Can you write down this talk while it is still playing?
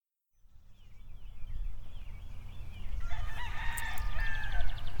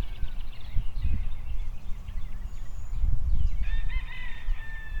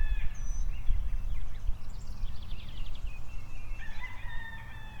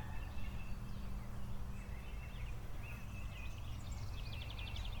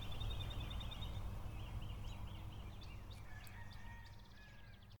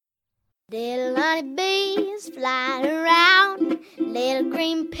Little honeybees flying around, little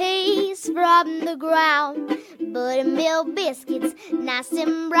green peas from the ground, buttermilk biscuits nice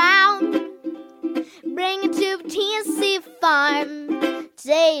and brown, bring it to Tennessee farm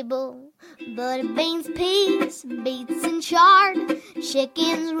table. Butter beans, peas, beets and chard,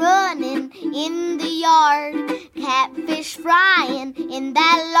 chickens running in the yard, catfish frying in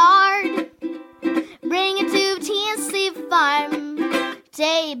that lard, bring it to Tennessee farm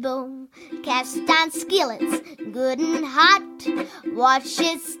table. Cast iron skillets, good and hot, watch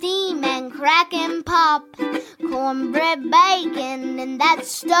it steam and crack and pop, cornbread bacon in that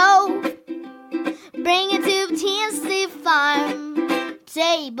stove, bring it to Tennessee farm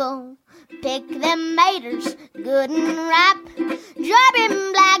table. Pick them maters, good and ripe,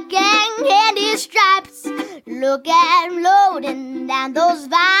 dropping black and candy stripes, look at 'em loading down those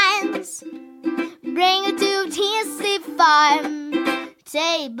vines, bring it to Tennessee farm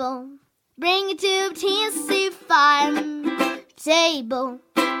table. Bring it to Tennessee farm table.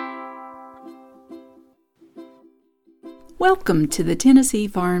 Welcome to the Tennessee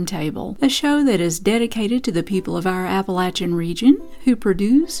Farm Table, a show that is dedicated to the people of our Appalachian region who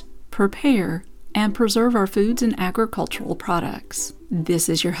produce, prepare, and preserve our foods and agricultural products. This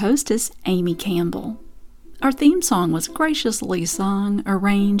is your hostess, Amy Campbell. Our theme song was graciously sung,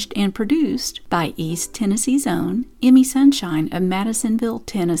 arranged, and produced by East Tennessee's own Emmy Sunshine of Madisonville,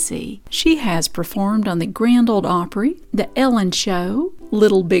 Tennessee. She has performed on the Grand Ole Opry, The Ellen Show,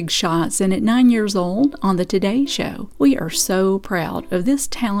 Little Big Shots, and at 9 years old on The Today Show. We are so proud of this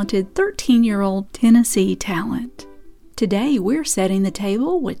talented 13-year-old Tennessee talent. Today, we're setting the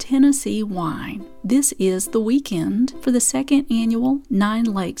table with Tennessee wine. This is the weekend for the second annual Nine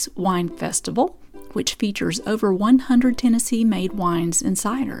Lakes Wine Festival, which features over 100 Tennessee-made wines and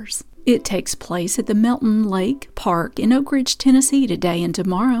ciders. It takes place at the Melton Lake Park in Oak Ridge, Tennessee today and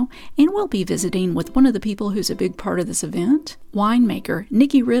tomorrow, and we'll be visiting with one of the people who's a big part of this event, winemaker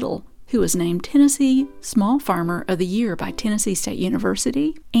Nikki Riddle, who was named Tennessee Small Farmer of the Year by Tennessee State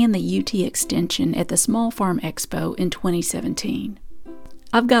University and the UT Extension at the Small Farm Expo in 2017.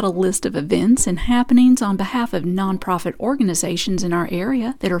 I've got a list of events and happenings on behalf of nonprofit organizations in our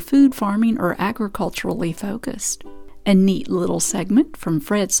area that are food farming or agriculturally focused. A neat little segment from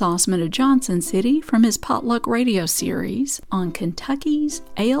Fred Sauceman of Johnson City from his Potluck Radio series on Kentucky's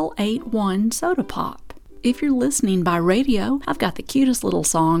Ale 81 Soda Pop. If you're listening by radio, I've got the cutest little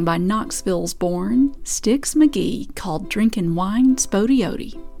song by Knoxville's born Styx McGee called Drinkin' Wine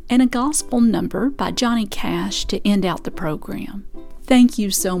Spodioti, and a gospel number by Johnny Cash to end out the program. Thank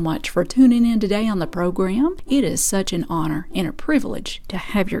you so much for tuning in today on the program. It is such an honor and a privilege to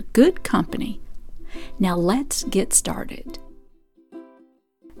have your good company. Now let's get started.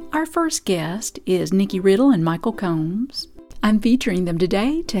 Our first guest is Nikki Riddle and Michael Combs. I'm featuring them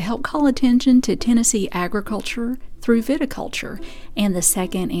today to help call attention to Tennessee agriculture through viticulture and the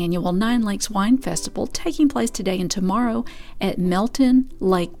second annual Nine Lakes Wine Festival taking place today and tomorrow at Melton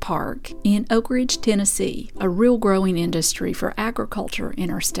Lake Park in Oak Ridge, Tennessee, a real growing industry for agriculture in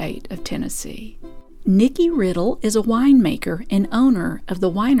our state of Tennessee. Nikki Riddle is a winemaker and owner of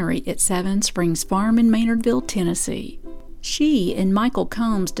the winery at Seven Springs Farm in Maynardville, Tennessee. She and Michael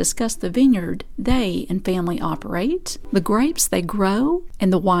Combs discuss the vineyard they and family operate, the grapes they grow,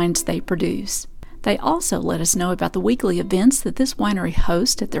 and the wines they produce. They also let us know about the weekly events that this winery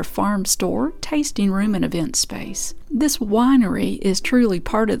hosts at their farm store, tasting room, and event space. This winery is truly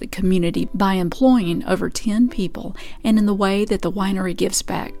part of the community by employing over 10 people and in the way that the winery gives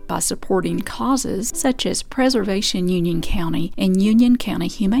back by supporting causes such as Preservation Union County and Union County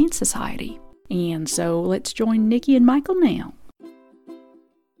Humane Society. And so let's join Nikki and Michael now.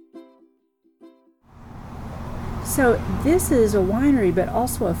 So this is a winery, but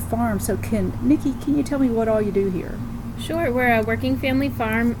also a farm. So Nikki, can you tell me what all you do here? Sure. We're a working family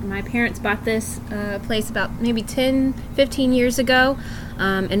farm. My parents bought this place about maybe 10, 15 years ago,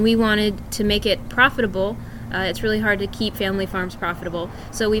 and we wanted to make it profitable. It's really hard to keep family farms profitable,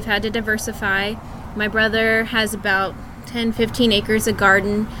 so we've had to diversify. My brother has about 10, 15 acres of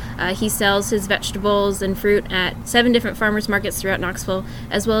garden. He sells his vegetables and fruit at 7 different farmers markets throughout Knoxville,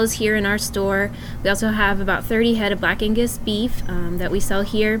 as well as here in our store. We also have about 30 head of Black Angus beef that we sell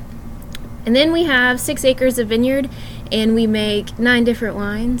here. And then we have 6 acres of vineyard, and we make 9 different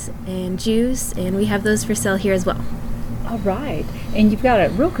wines and juice, and we have those for sale here as well. All right. And you've got a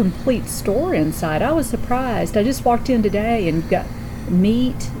real complete store inside. I was surprised. I just walked in today and got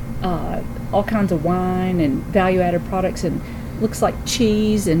meat, all kinds of wine and value-added products, and looks like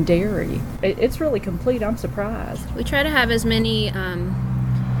cheese and dairy. It's really complete. I'm surprised. We try to have as many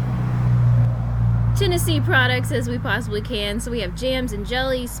Tennessee products as we possibly can. So we have jams and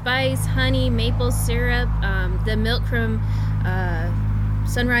jelly, spice, honey, maple syrup, the milk from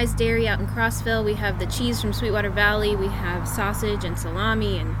Sunrise Dairy out in Crossville. We have the cheese from Sweetwater Valley. We have sausage and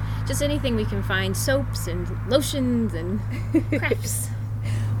salami and just anything we can find, soaps and lotions and crafts.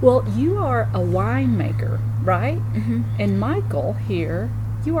 Well, you are a winemaker, right? Mm-hmm. And Michael here,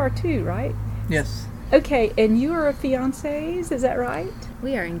 you are too, right? Yes. Okay, and you are fiancés, is that right?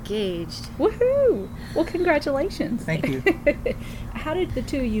 We are engaged. Woohoo! Well, congratulations. Thank you. How did the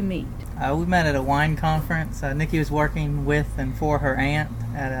two of you meet? We met at a wine conference. Nikki was working with and for her aunt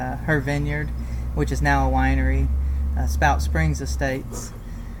at her vineyard, which is now a winery, Spout Springs Estates.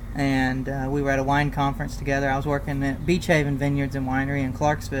 And we were at a wine conference together. I was working at Beach Haven Vineyards and Winery in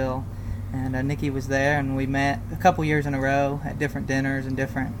Clarksville, and Nikki was there, and we met a couple years in a row at different dinners and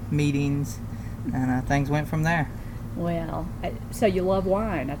different meetings, and things went from there. Well, so you love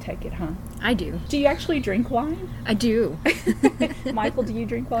wine, I take it, huh? I do. Do you actually drink wine? I do. Michael, do you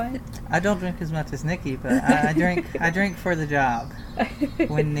drink wine? I don't drink as much as Nikki, but I drink for the job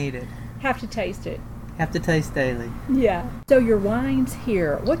when needed. Have to taste it. Have to taste daily. Yeah. So your wines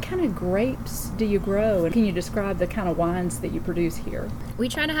here, what kind of grapes do you grow? And can you describe the kind of wines that you produce here? We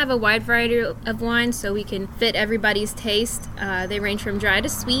try to have a wide variety of wines so we can fit everybody's taste. They range from dry to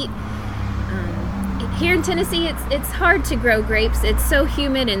sweet. Here in Tennessee, it's hard to grow grapes. It's so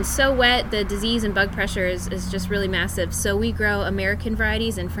humid and so wet. The disease and bug pressure is just really massive. So we grow American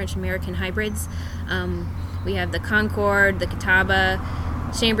varieties and French American hybrids. We have the Concord, the Catawba,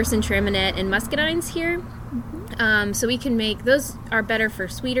 Chamberson, Traminette, and Muscadines here. Mm-hmm. So we can make, those are better for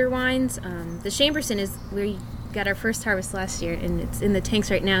sweeter wines. The Chamberson is where we got our first harvest last year, and it's in the tanks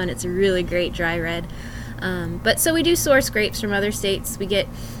right now, and it's a really great dry red. But so we do source grapes from other states. We get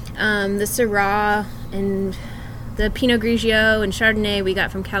the Syrah and the Pinot Grigio and Chardonnay we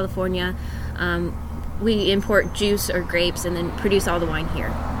got from California. We import juice or grapes and then produce all the wine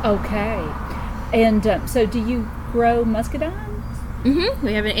here. Okay. And so do you grow muscadines? Mm-hmm.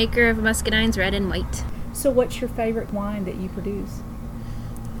 We have an acre of muscadines, red and white. So what's your favorite wine that you produce?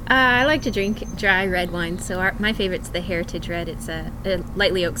 I like to drink dry red wine, so my favorite's the Heritage Red. It's a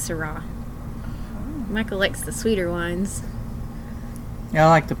lightly oaked Syrah. Michael likes the sweeter wines. Yeah, I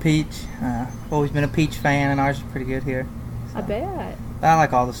like the peach. I've always been a peach fan, and ours is pretty good here. So. I bet. I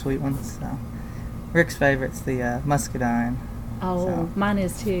like all the sweet ones. So. Rick's favorite's the muscadine. Oh, so. Mine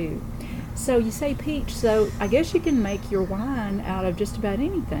is too. So you say peach, so I guess you can make your wine out of just about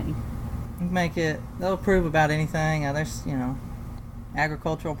anything. You can make it, they'll approve about anything. There's,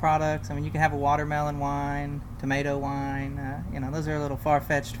 agricultural products. I mean, you can have a watermelon wine, tomato wine. Those are a little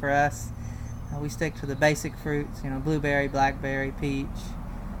far-fetched for us. We stick to the basic fruits, blueberry, blackberry, peach,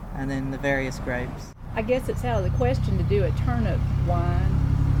 and then the various grapes. I guess it's out of the question to do a turnip wine.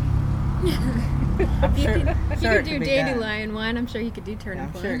 I'm sure, You sure could do dandelion wine. I'm sure you could do turnip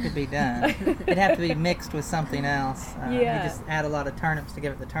I'm wine. sure it could be done. It'd have to be mixed with something else. Yeah. You just add a lot of turnips to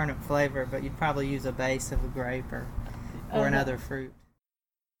give it the turnip flavor, but you'd probably use a base of a grape or another fruit.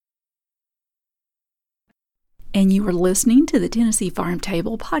 And you are listening to the Tennessee Farm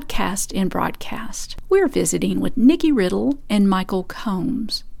Table podcast and broadcast. We're visiting with Nikki Riddle and Michael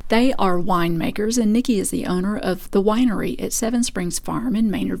Combs. They are winemakers, and Nikki is the owner of the winery at Seven Springs Farm in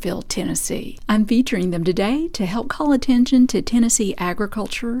Maynardville, Tennessee. I'm featuring them today to help call attention to Tennessee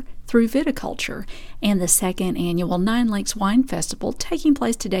agriculture through viticulture and the second annual Nine Lakes Wine Festival taking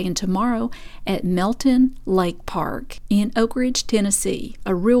place today and tomorrow at Melton Lake Park in Oak Ridge, Tennessee,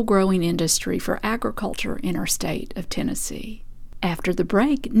 a real growing industry for agriculture in our state of Tennessee. After the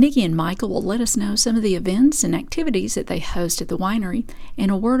break, Nikki and Michael will let us know some of the events and activities that they host at the winery and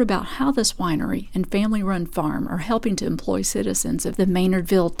a word about how this winery and family-run farm are helping to employ citizens of the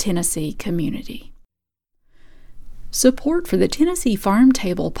Maynardville, Tennessee community. Support for the Tennessee Farm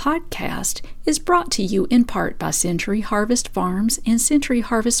Table podcast is brought to you in part by Century Harvest Farms and Century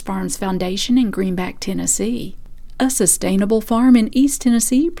Harvest Farms Foundation in Greenback, Tennessee. A sustainable farm in East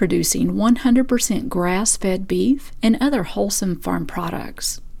Tennessee producing 100% grass-fed beef and other wholesome farm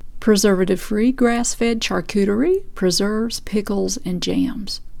products. Preservative-free grass-fed charcuterie, preserves, pickles, and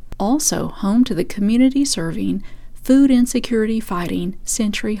jams. Also home to the community-serving, food insecurity fighting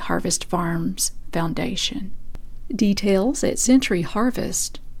Century Harvest Farms Foundation. Details at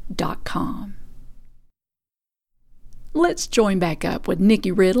centuryharvest.com. Let's join back up with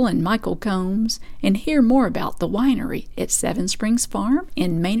Nikki Riddle and Michael Combs and hear more about the winery at Seven Springs Farm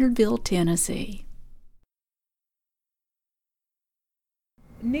in Maynardville, Tennessee.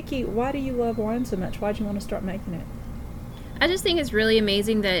 Nikki, why do you love wine so much? Why did you want to start making it? I just think it's really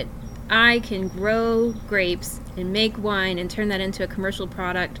amazing that I can grow grapes and make wine and turn that into a commercial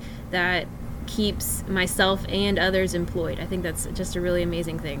product that keeps myself and others employed. I think that's just a really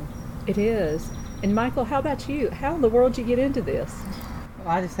amazing thing. It is. And Michael, how about you? How in the world did you get into this? Well,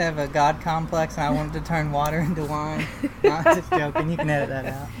 I just have a God complex, and I wanted to turn water into wine. No, I'm just joking. You can edit that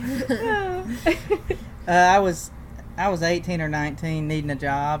out. I was 18 or 19, needing a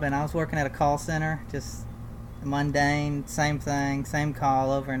job, and I was working at a call center, just mundane, same thing, same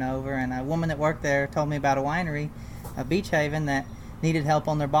call over and over. And a woman that worked there told me about a winery, Beach Haven, that needed help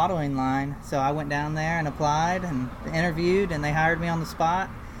on their bottling line. So I went down there and applied and interviewed, and they hired me on the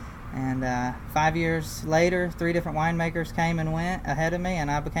spot. And 5 years later, 3 different winemakers came and went ahead of me, and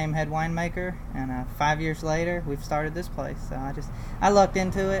I became head winemaker. And 5 years later, we've started this place. So I lucked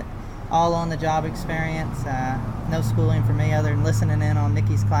into it, all on the job experience. No schooling for me other than listening in on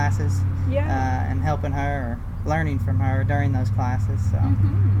Nikki's classes, and helping her or learning from her during those classes. So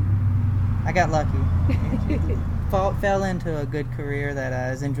I got lucky. Fell into a good career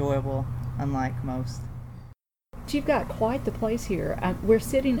that is enjoyable, unlike most. You've got quite the place here. We're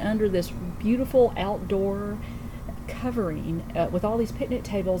sitting under this beautiful outdoor covering with all these picnic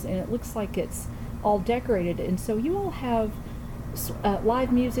tables, and it looks like it's all decorated. And so you all have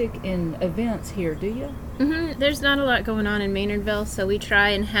live music and events here, do you? There's not a lot going on in Maynardville, so we try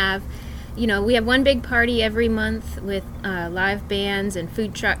and have, we have one big party every month with live bands and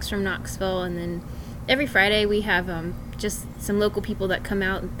food trucks from Knoxville, and then every Friday we have just some local people that come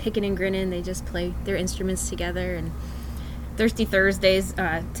out and picking and grinning. They just play their instruments together. And Thirsty Thursdays,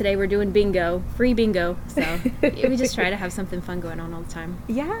 today we're doing bingo, free bingo. So we just try to have something fun going on all the time.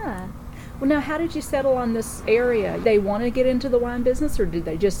 Yeah. Well, now, how did you settle on this area? They want to get into the wine business, or did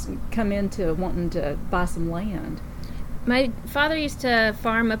they just come into wanting to buy some land? My father used to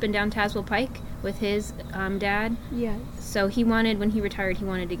farm up and down Tazewell Pike with his dad. Yes. So when he retired, he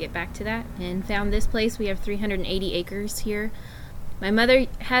wanted to get back to that and found this place. We have 380 acres here. My mother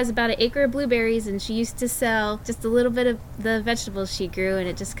has about 1 acre of blueberries, and she used to sell just a little bit of the vegetables she grew, and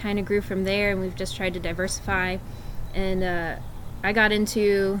it just kind of grew from there, and we've just tried to diversify. And I got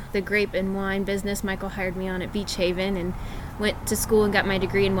into the grape and wine business. Michael hired me on at Beach Haven and went to school and got my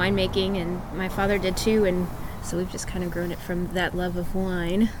degree in winemaking, and my father did too, and so we've just kind of grown it from that love of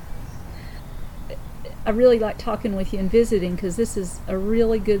wine. I really like talking with you and visiting, because this is a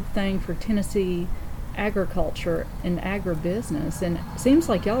really good thing for Tennessee agriculture and agribusiness, and it seems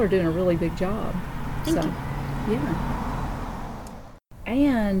like y'all are doing a really big job. Thank you. Yeah.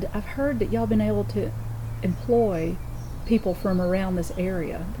 And I've heard that y'all been able to employ people from around this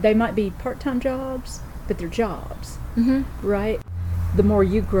area. They might be part-time jobs, but they're jobs, right? The more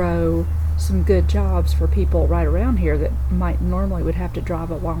you grow, some good jobs for people right around here that might normally would have to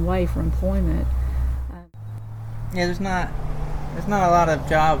drive a long way for employment. Yeah, there's not a lot of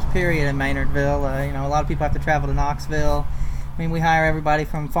jobs, period, in Maynardville. A lot of people have to travel to Knoxville. I mean, we hire everybody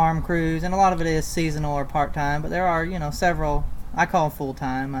from farm crews, and a lot of it is seasonal or part-time, but there are, several, I call them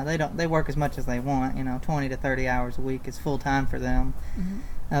full-time. They work as much as they want, 20 to 30 hours a week is full-time for them.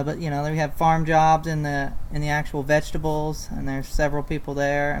 But, we have farm jobs in the actual vegetables, and there's several people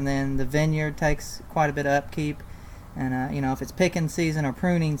there, and then the vineyard takes quite a bit of upkeep. And, if it's picking season or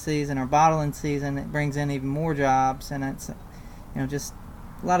pruning season or bottling season, it brings in even more jobs. And it's, just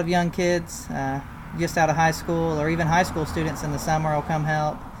a lot of young kids just out of high school, or even high school students in the summer will come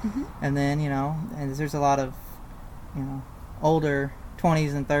help. And then, and there's a lot of, older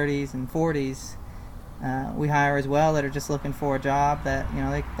 20s and 30s and 40s we hire as well that are just looking for a job that,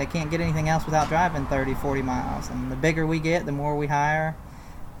 they can't get anything else without driving 30, 40 miles. And the bigger we get, the more we hire.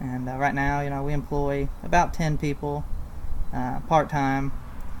 And right now, we employ about 10 people part-time.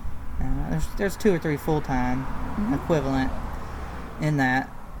 There's 2 or 3 full-time equivalent in that.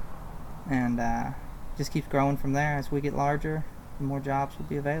 And just keeps growing from there. As we get larger, the more jobs will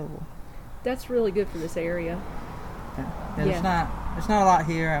be available. That's really good for this area. Yeah. There's not a lot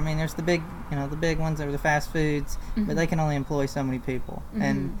here. I mean, there's the big ones that are the fast foods, but they can only employ so many people.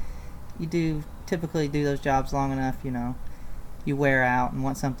 And you do typically do those jobs long enough, you wear out and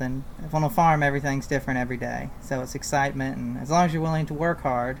want something. If on a farm, everything's different every day, so it's excitement, and as long as you're willing to work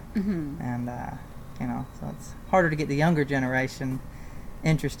hard, and so it's harder to get the younger generation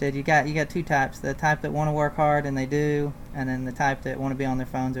interested. You got 2 types: the type that want to work hard and they do, and then the type that want to be on their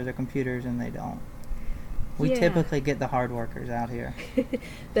phones or their computers and they don't. We typically get the hard workers out here.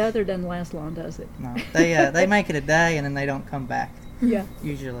 The other doesn't last long, does it? No, they make it a day and then they don't come back. Yeah,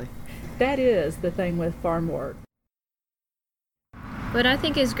 usually. That is the thing with farm work. What I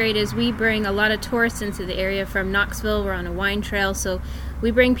think is great is we bring a lot of tourists into the area from Knoxville. We're on a wine trail, so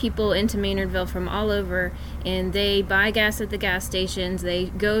we bring people into Maynardville from all over, and they buy gas at the gas stations. They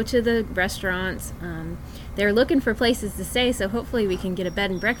go to the restaurants. They're looking for places to stay, so hopefully we can get a bed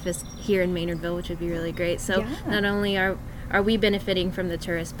and breakfast here in Maynardville, which would be really great. So not only are we benefiting from the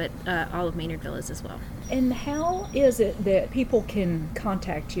tourists, but all of Maynardville is as well. And how is it that people can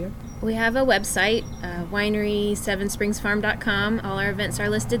contact you? We have a website, winery7springsfarm.com. All our events are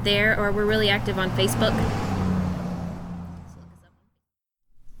listed there, or we're really active on Facebook.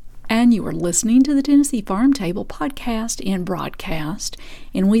 And you are listening to the Tennessee Farm Table podcast and broadcast,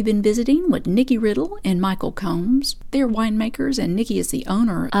 and we've been visiting with Nikki Riddle and Michael Combs. They're winemakers, and Nikki is the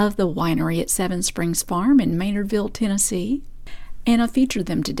owner of the winery at Seven Springs Farm in Maynardville, Tennessee. And I featured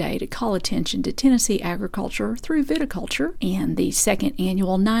them today to call attention to Tennessee agriculture through viticulture and the second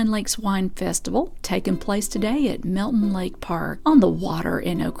annual Nine Lakes Wine Festival taking place today at Melton Lake Park on the water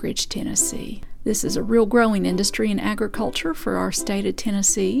in Oak Ridge, Tennessee. This is a real growing industry in agriculture for our state of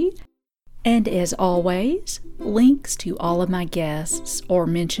Tennessee. And as always, links to all of my guests or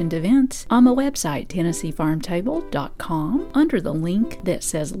mentioned events on my website, TennesseeFarmTable.com, under the link that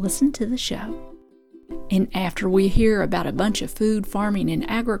says Listen to the Show. And after we hear about a bunch of food, farming, and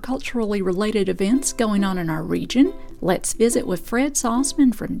agriculturally related events going on in our region, let's visit with Fred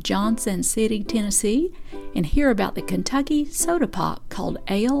Sauceman from Johnson City, Tennessee, and hear about the Kentucky soda pop called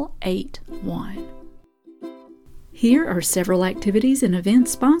Ale 81. Here are several activities and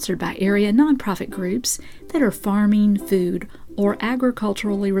events sponsored by area nonprofit groups that are farming, food, or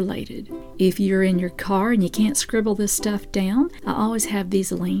agriculturally related. If you're in your car and you can't scribble this stuff down, I always have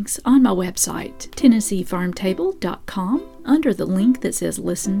these links on my website, TennesseeFarmTable.com, under the link that says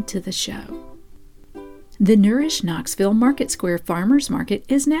Listen to the Show. The Nourish Knoxville Market Square Farmers Market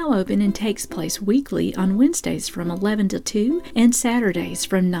is now open and takes place weekly on Wednesdays from 11 to 2 and Saturdays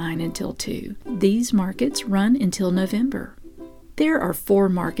from 9 until 2. These markets run until November. There are 4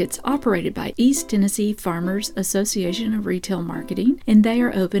 markets operated by East Tennessee Farmers Association of Retail Marketing, and they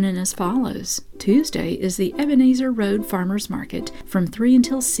are open as follows. Tuesday is the Ebenezer Road Farmers Market from 3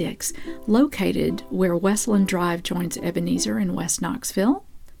 until 6, located where Westland Drive joins Ebenezer in West Knoxville.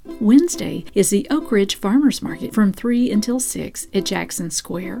 Wednesday is the Oak Ridge Farmers Market from 3 until 6 at Jackson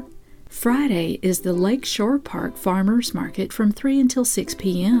Square. Friday is the Lakeshore Park Farmers Market from 3 until 6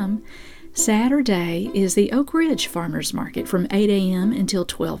 p.m. Saturday is the Oak Ridge Farmers Market from 8 a.m. until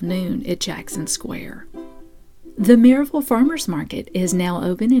 12 noon at Jackson Square. The Maryville Farmers Market is now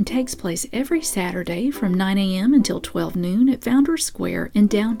open and takes place every Saturday from 9 a.m. until 12 noon at Founders Square in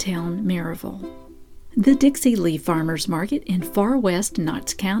downtown Maryville. The Dixie Lee Farmers Market in far west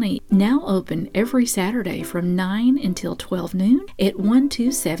Knox County, now open every Saturday from 9 until 12 noon at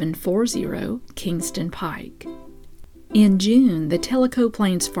 12740 Kingston Pike. In June, the Tellico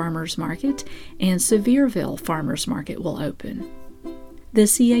Plains Farmers Market and Sevierville Farmers Market will open. The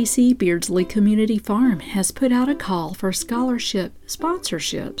CAC Beardsley Community Farm has put out a call for scholarship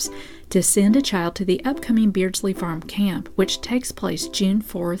sponsorships to send a child to the upcoming Beardsley Farm Camp, which takes place June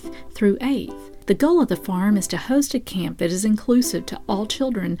 4th through 8th. The goal of the farm is to host a camp that is inclusive to all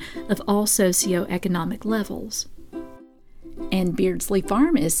children of all socioeconomic levels. And Beardsley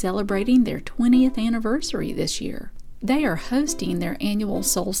Farm is celebrating their 20th anniversary this year. They are hosting their annual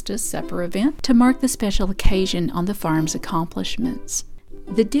Solstice Supper event to mark the special occasion on the farm's accomplishments.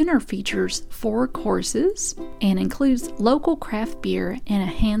 The dinner features 4 courses and includes local craft beer and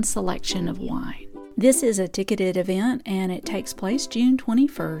a hand selection of wine. This is a ticketed event and it takes place June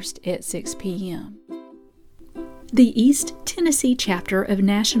 21st at 6 p.m. The East Tennessee chapter of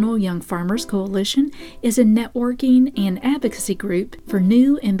National Young Farmers Coalition is a networking and advocacy group for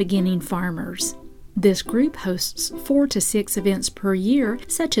new and beginning farmers. This group hosts 4 to 6 events per year,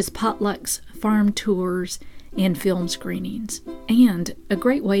 such as potlucks, farm tours, and film screenings, and a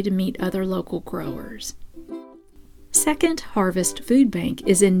great way to meet other local growers. Second Harvest Food Bank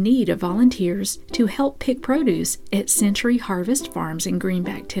is in need of volunteers to help pick produce at Century Harvest Farms in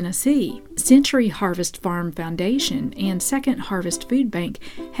Greenback, Tennessee. Century Harvest Farm Foundation and Second Harvest Food Bank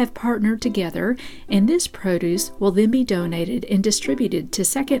have partnered together, and this produce will then be donated and distributed to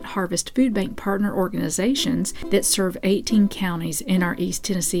Second Harvest Food Bank partner organizations that serve 18 counties in our East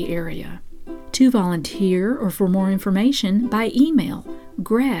Tennessee area. To volunteer or for more information, by email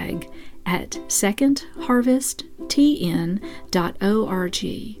Greg at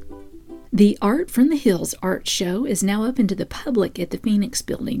secondharvesttn.org. The Art from the Hills art show is now open to the public at the Phoenix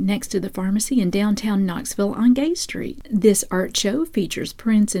Building next to the pharmacy in downtown Knoxville on Gay Street. This art show features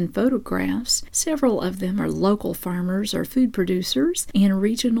prints and photographs. Several of them are local farmers or food producers and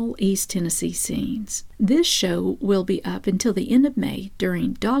regional East Tennessee scenes. This show will be up until the end of May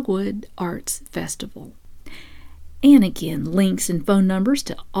during Dogwood Arts Festival. And again, links and phone numbers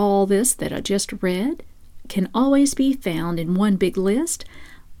to all this that I just read can always be found in one big list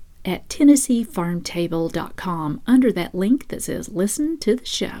at TennesseeFarmTable.com under that link that says Listen to the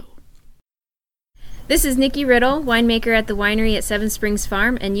Show. This is Nikki Riddle, winemaker at the winery at Seven Springs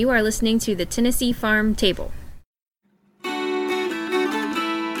Farm, and you are listening to the Tennessee Farm Table.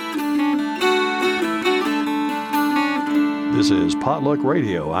 This is Potluck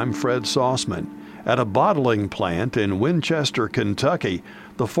Radio. I'm Fred Sauceman. At a bottling plant in Winchester, Kentucky,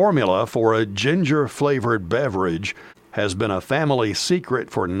 the formula for a ginger-flavored beverage has been a family secret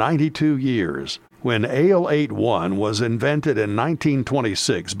for 92 years. When Ale 8-1 was invented in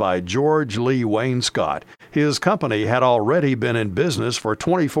 1926 by George Lee Wainscott, his company had already been in business for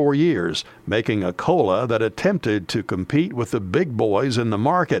 24 years, making a cola that attempted to compete with the big boys in the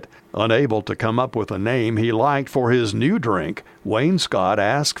market. Unable to come up with a name he liked for his new drink, Wainscott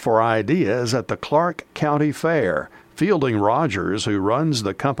asked for ideas at the Clark County Fair. Fielding Rogers, who runs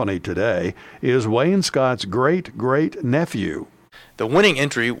the company today, is Wainscott's great-great-nephew. The winning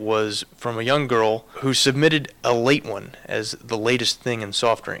entry was from a young girl who submitted a late one as the latest thing in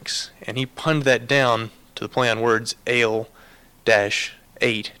soft drinks, and he punned that down to the play on words Ale-8-1.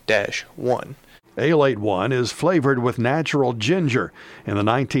 Ale 8-1 is flavored with natural ginger. In the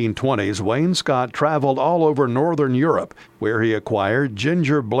 1920s, Wainscott traveled all over Northern Europe, where he acquired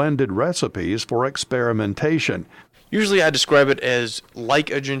ginger-blended recipes for experimentation. Usually I describe it as like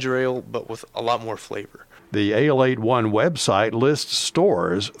a ginger ale, but with a lot more flavor. The Ale 8-1 website lists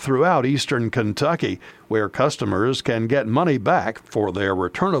stores throughout eastern Kentucky where customers can get money back for their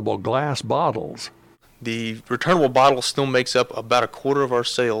returnable glass bottles. The returnable bottle still makes up about a quarter of our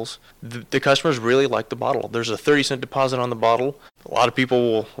sales. The customers really like the bottle. There's a 30-cent deposit on the bottle. A lot of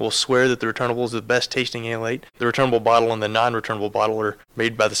people will swear that the returnable is the best tasting Ale 8. The returnable bottle and the non-returnable bottle are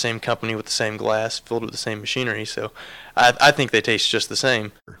made by the same company with the same glass, filled with the same machinery, so I think they taste just the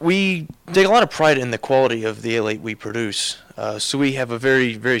same. We take a lot of pride in the quality of the Ale 8 we produce, so we have a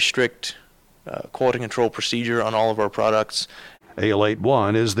very, very strict quality control procedure on all of our products. Ale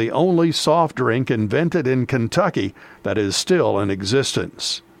 8-1 is the only soft drink invented in Kentucky that is still in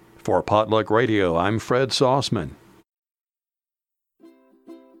existence. For Potluck Radio, I'm Fred Sauceman.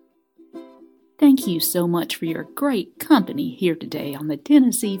 Thank you so much for your great company here today on the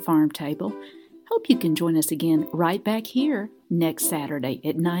Tennessee Farm Table. Hope you can join us again right back here next Saturday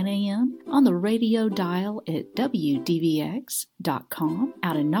at 9 a.m. on the radio dial at WDVX.com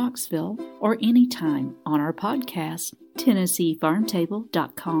out in Knoxville, or anytime on our podcast,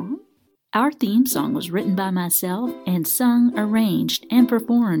 TennesseeFarmTable.com. Our theme song was written by myself and sung, arranged, and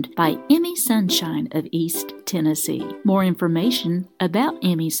performed by Emmy Sunshine of East Tennessee. More information about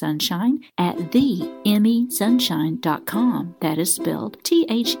Emmy Sunshine at theemmysunshine.com. That is spelled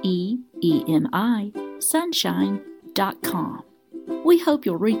THEEMI sunshine.com. We hope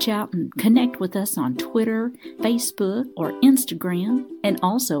you'll reach out and connect with us on Twitter, Facebook, or Instagram, and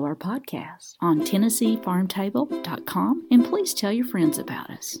also our podcast on TennesseeFarmTable.com, and please tell your friends about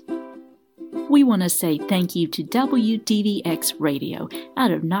us. We want to say thank you to WDVX Radio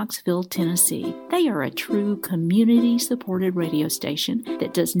out of Knoxville, Tennessee. They are a true community-supported radio station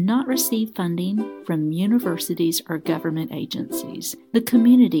that does not receive funding from universities or government agencies. The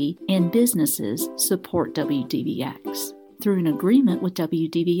community and businesses support WDVX. Through an agreement with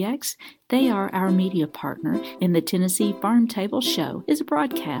WDVX, they are our media partner, and the Tennessee Farm Table Show is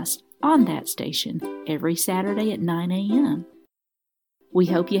broadcast on that station every Saturday at 9 a.m. We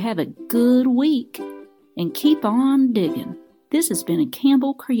hope you have a good week and keep on digging. This has been a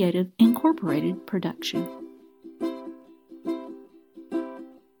Campbell Creative Incorporated production.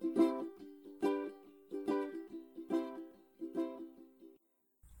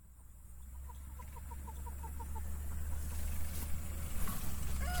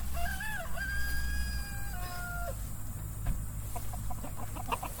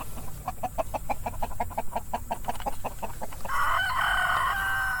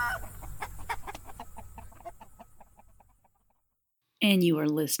 And you are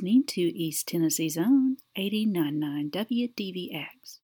listening to East Tennessee's own 89.9 WDVX.